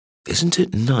Isn't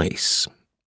it nice?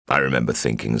 I remember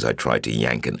thinking as I tried to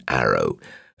yank an arrow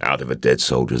out of a dead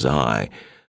soldier's eye,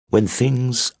 when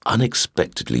things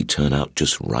unexpectedly turn out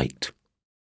just right.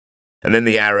 And then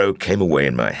the arrow came away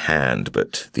in my hand,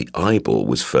 but the eyeball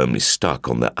was firmly stuck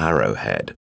on the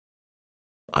arrowhead.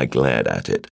 I glared at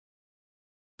it.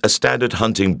 A standard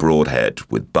hunting broadhead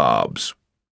with barbs,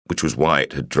 which was why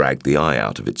it had dragged the eye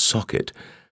out of its socket.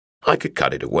 I could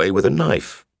cut it away with a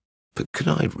knife, but could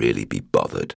I really be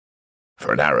bothered?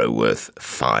 For an arrow worth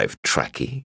 5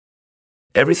 trachii?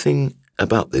 Everything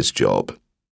about this job,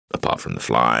 apart from the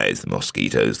flies, the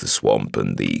mosquitoes, the swamp,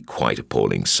 and the quite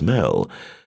appalling smell,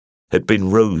 had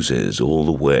been roses all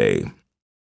the way.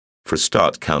 For a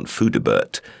start, Count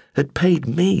Theudebert had paid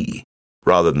me,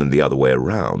 rather than the other way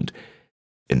around.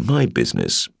 In my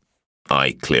business,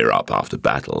 I clear up after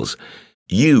battles.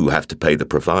 You have to pay the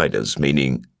providers,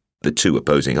 meaning the two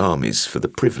opposing armies, for the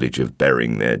privilege of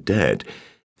burying their dead,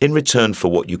 in return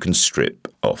for what you can strip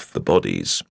off the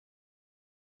bodies.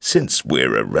 Since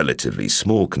we're a relatively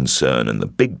small concern and the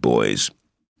big boys,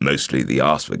 mostly the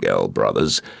Arsvagel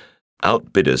brothers,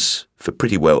 outbid us for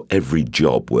pretty well every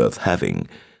job worth having,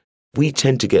 we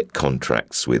tend to get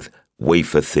contracts with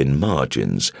wafer-thin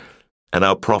margins, and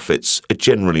our profits are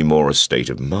generally more a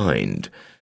state of mind,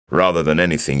 rather than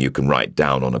anything you can write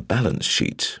down on a balance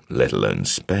sheet, let alone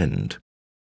spend.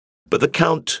 But the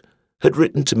Count had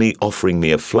written to me offering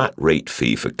me a flat rate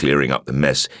fee for clearing up the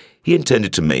mess he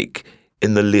intended to make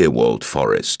in the Leerwald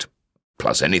forest,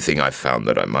 plus anything I found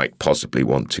that I might possibly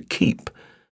want to keep.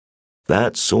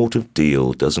 That sort of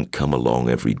deal doesn't come along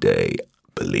every day,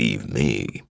 believe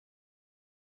me.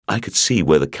 I could see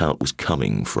where the Count was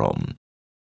coming from.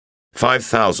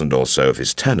 5,000 or so of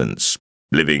his tenants,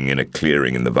 living in a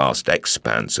clearing in the vast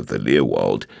expanse of the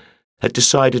Leerwald, had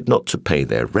decided not to pay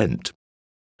their rent,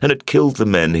 and had killed the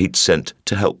men he'd sent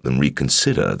to help them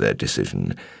reconsider their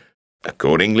decision.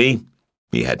 Accordingly,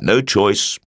 he had no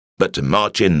choice but to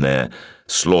march in there,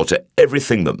 slaughter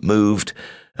everything that moved,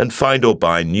 and find or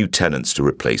buy new tenants to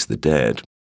replace the dead.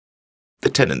 The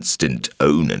tenants didn't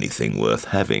own anything worth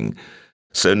having,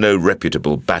 so no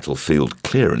reputable battlefield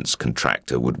clearance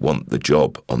contractor would want the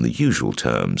job on the usual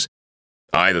terms.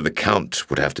 Either the Count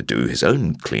would have to do his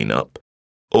own clean-up,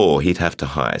 or he'd have to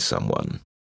hire someone.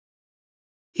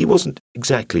 He wasn't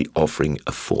exactly offering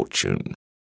a fortune.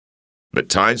 But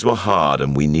times were hard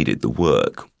and we needed the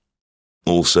work.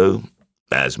 Also,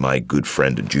 as my good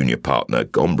friend and junior partner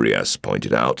Gombrias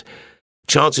pointed out,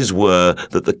 chances were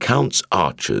that the Count's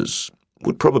archers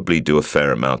would probably do a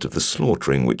fair amount of the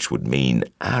slaughtering, which would mean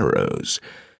arrows.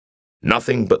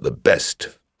 Nothing but the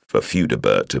best for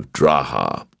Theudebert of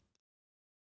Draha.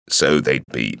 So they'd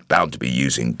be bound to be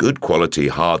using good quality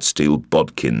hard steel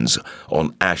bodkins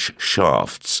on ash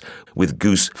shafts with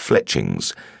goose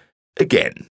fletchings.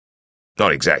 Again,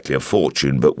 not exactly a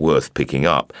fortune, but worth picking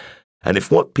up. And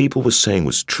if what people were saying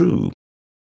was true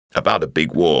about a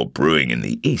big war brewing in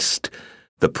the east,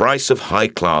 the price of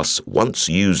high-class,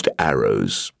 once-used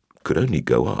arrows could only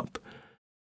go up.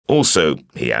 Also,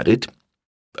 he added,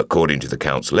 according to the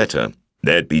Count's letter,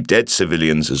 there'd be dead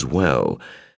civilians as well,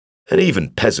 and even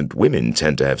peasant women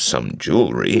tend to have some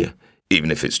jewellery, even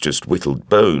if it's just whittled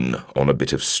bone on a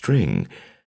bit of string.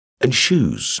 And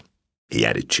shoes, he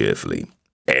added cheerfully.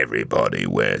 Everybody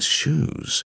wears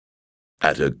shoes.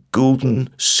 At a gulden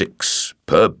 6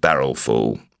 per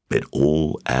barrelful, it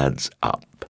all adds up.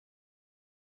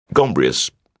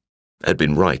 Gombrias had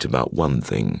been right about one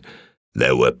thing.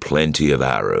 There were plenty of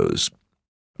arrows,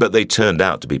 but they turned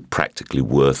out to be practically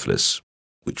worthless,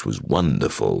 which was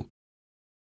wonderful.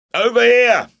 "Over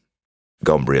here!"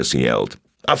 Gombrias yelled.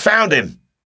 "I found him!"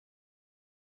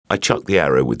 I chucked the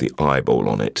arrow with the eyeball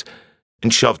on it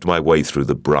and shoved my way through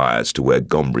the briars to where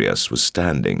Gombrias was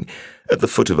standing, at the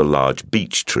foot of a large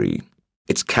beech tree.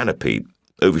 Its canopy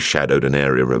overshadowed an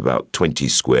area of about 20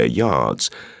 square yards,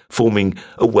 forming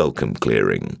a welcome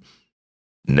clearing.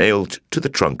 Nailed to the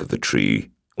trunk of the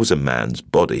tree was a man's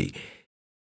body.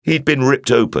 He'd been ripped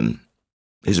open,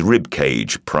 his rib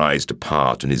cage prized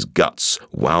apart and his guts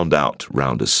wound out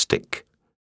round a stick.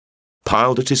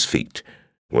 Piled at his feet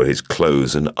were his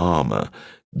clothes and armour,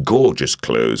 gorgeous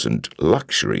clothes and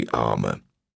luxury armour.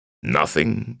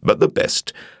 Nothing but the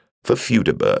best for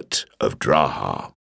Theudebert of Draha.